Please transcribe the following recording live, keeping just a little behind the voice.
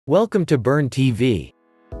Welcome to Burn TV.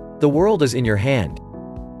 The world is in your hand.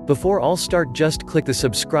 Before all start, just click the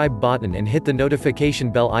subscribe button and hit the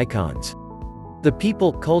notification bell icons. The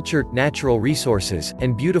people, culture, natural resources,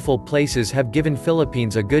 and beautiful places have given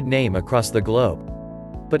Philippines a good name across the globe.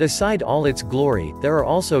 But aside all its glory, there are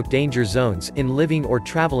also danger zones in living or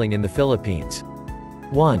traveling in the Philippines.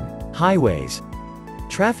 1. Highways.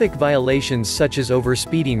 Traffic violations such as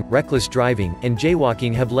overspeeding, reckless driving, and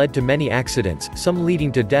jaywalking have led to many accidents, some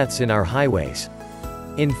leading to deaths in our highways.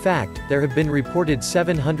 In fact, there have been reported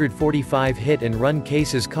 745 hit-and-run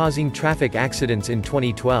cases causing traffic accidents in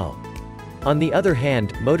 2012. On the other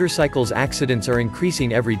hand, motorcycles accidents are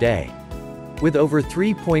increasing every day. With over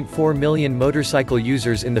 3.4 million motorcycle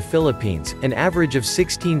users in the Philippines, an average of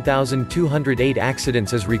 16,208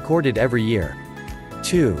 accidents is recorded every year.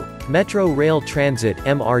 2. Metro Rail Transit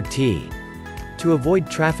 (MRT). To avoid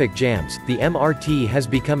traffic jams, the MRT has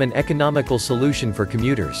become an economical solution for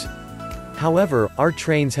commuters. However, our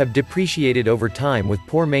trains have depreciated over time with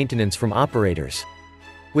poor maintenance from operators.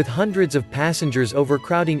 With hundreds of passengers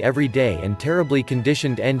overcrowding every day and terribly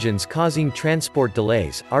conditioned engines causing transport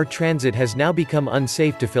delays, our transit has now become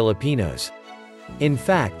unsafe to Filipinos. In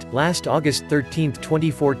fact, last August 13,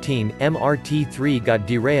 2014, MRT-3 got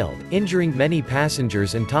derailed, injuring many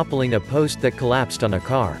passengers and toppling a post that collapsed on a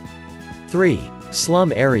car. 3.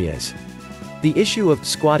 Slum areas. The issue of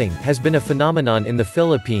squatting has been a phenomenon in the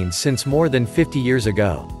Philippines since more than 50 years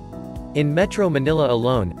ago. In Metro Manila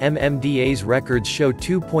alone, MMDA's records show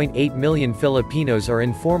 2.8 million Filipinos are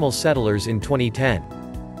informal settlers in 2010.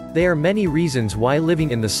 There are many reasons why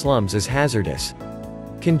living in the slums is hazardous.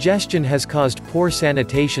 Congestion has caused poor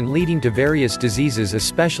sanitation leading to various diseases,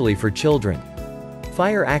 especially for children.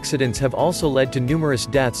 Fire accidents have also led to numerous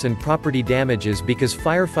deaths and property damages because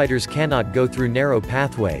firefighters cannot go through narrow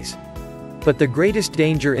pathways. But the greatest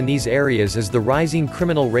danger in these areas is the rising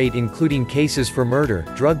criminal rate, including cases for murder,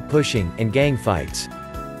 drug pushing, and gang fights.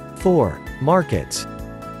 4. Markets.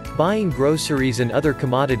 Buying groceries and other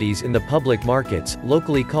commodities in the public markets,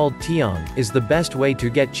 locally called tiang, is the best way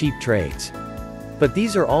to get cheap trades. But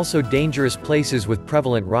these are also dangerous places with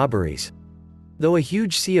prevalent robberies. Though a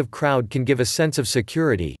huge sea of crowd can give a sense of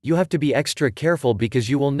security, you have to be extra careful because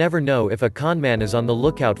you will never know if a conman is on the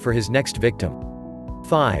lookout for his next victim.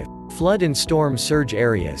 5. Flood and storm surge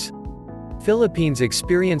areas. Philippines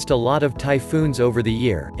experienced a lot of typhoons over the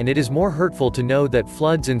year, and it is more hurtful to know that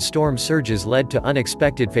floods and storm surges led to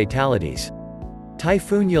unexpected fatalities.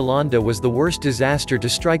 Typhoon Yolanda was the worst disaster to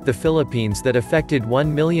strike the Philippines that affected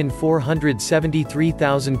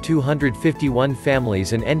 1,473,251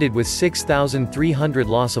 families and ended with 6,300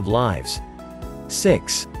 loss of lives.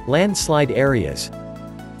 6. Landslide areas.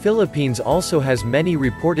 Philippines also has many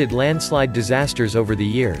reported landslide disasters over the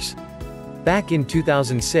years. Back in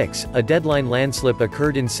 2006, a deadline landslip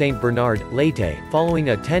occurred in St. Bernard, Leyte, following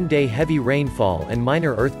a 10-day heavy rainfall and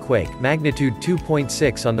minor earthquake, magnitude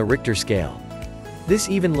 2.6 on the Richter scale. This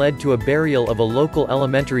even led to a burial of a local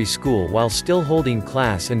elementary school while still holding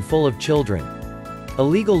class and full of children.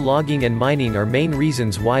 Illegal logging and mining are main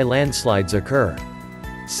reasons why landslides occur.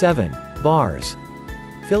 7. Bars.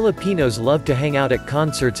 Filipinos love to hang out at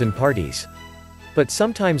concerts and parties. But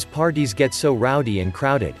sometimes parties get so rowdy and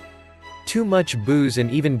crowded. Too much booze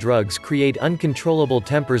and even drugs create uncontrollable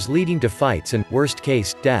tempers leading to fights and, worst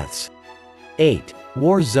case, deaths. 8.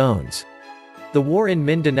 War zones. The war in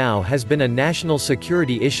Mindanao has been a national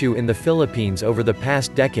security issue in the Philippines over the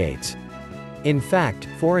past decades. In fact,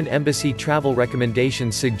 foreign embassy travel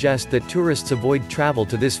recommendations suggest that tourists avoid travel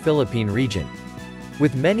to this Philippine region.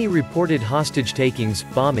 With many reported hostage takings,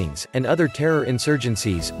 bombings, and other terror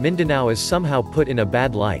insurgencies, Mindanao is somehow put in a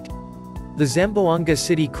bad light. The Zamboanga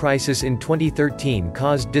City crisis in 2013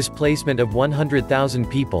 caused displacement of 100,000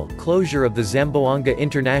 people, closure of the Zamboanga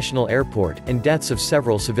International Airport, and deaths of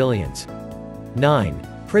several civilians. 9.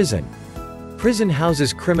 Prison. Prison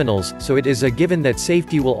houses criminals, so it is a given that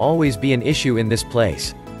safety will always be an issue in this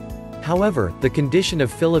place. However, the condition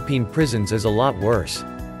of Philippine prisons is a lot worse.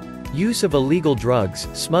 Use of illegal drugs,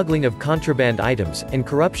 smuggling of contraband items, and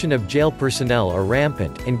corruption of jail personnel are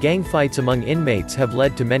rampant, and gang fights among inmates have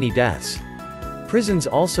led to many deaths. Prisons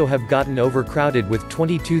also have gotten overcrowded with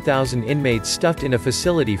 22,000 inmates stuffed in a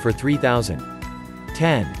facility for 3,000.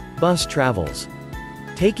 10. Bus travels.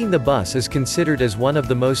 Taking the bus is considered as one of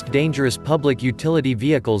the most dangerous public utility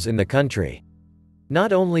vehicles in the country.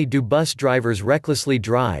 Not only do bus drivers recklessly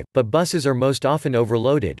drive, but buses are most often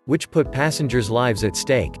overloaded, which put passengers' lives at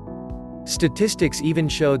stake. Statistics even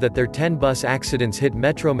show that there are 10 bus accidents hit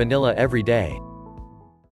Metro Manila every day.